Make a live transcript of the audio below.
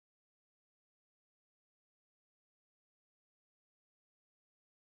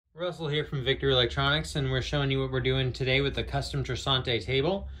Russell here from Victor Electronics, and we're showing you what we're doing today with the custom Tresanti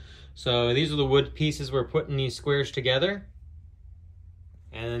table. So these are the wood pieces we're putting these squares together.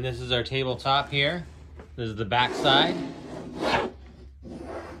 And then this is our tabletop here. This is the back side.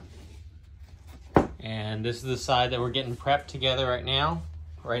 And this is the side that we're getting prepped together right now.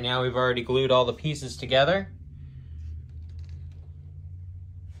 Right now we've already glued all the pieces together.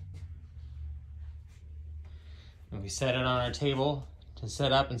 And we set it on our table to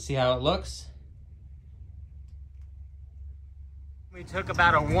set up and see how it looks. We took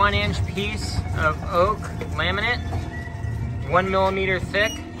about a 1-inch piece of oak laminate, 1 millimeter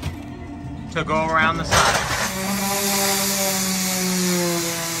thick, to go around the side.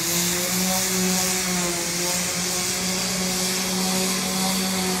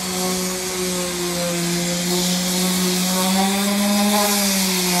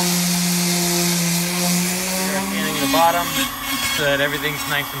 Standing at the bottom so that everything's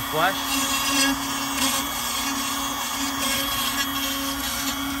nice and flush.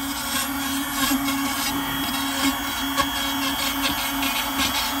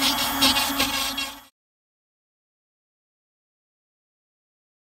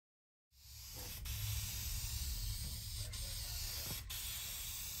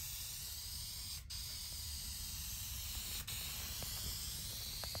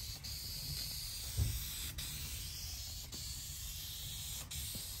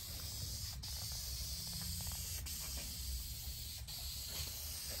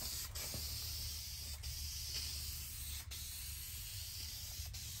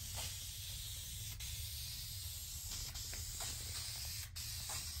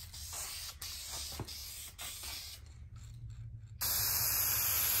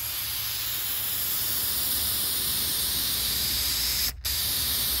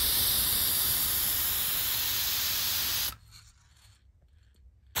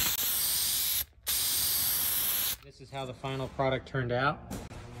 This is how the final product turned out.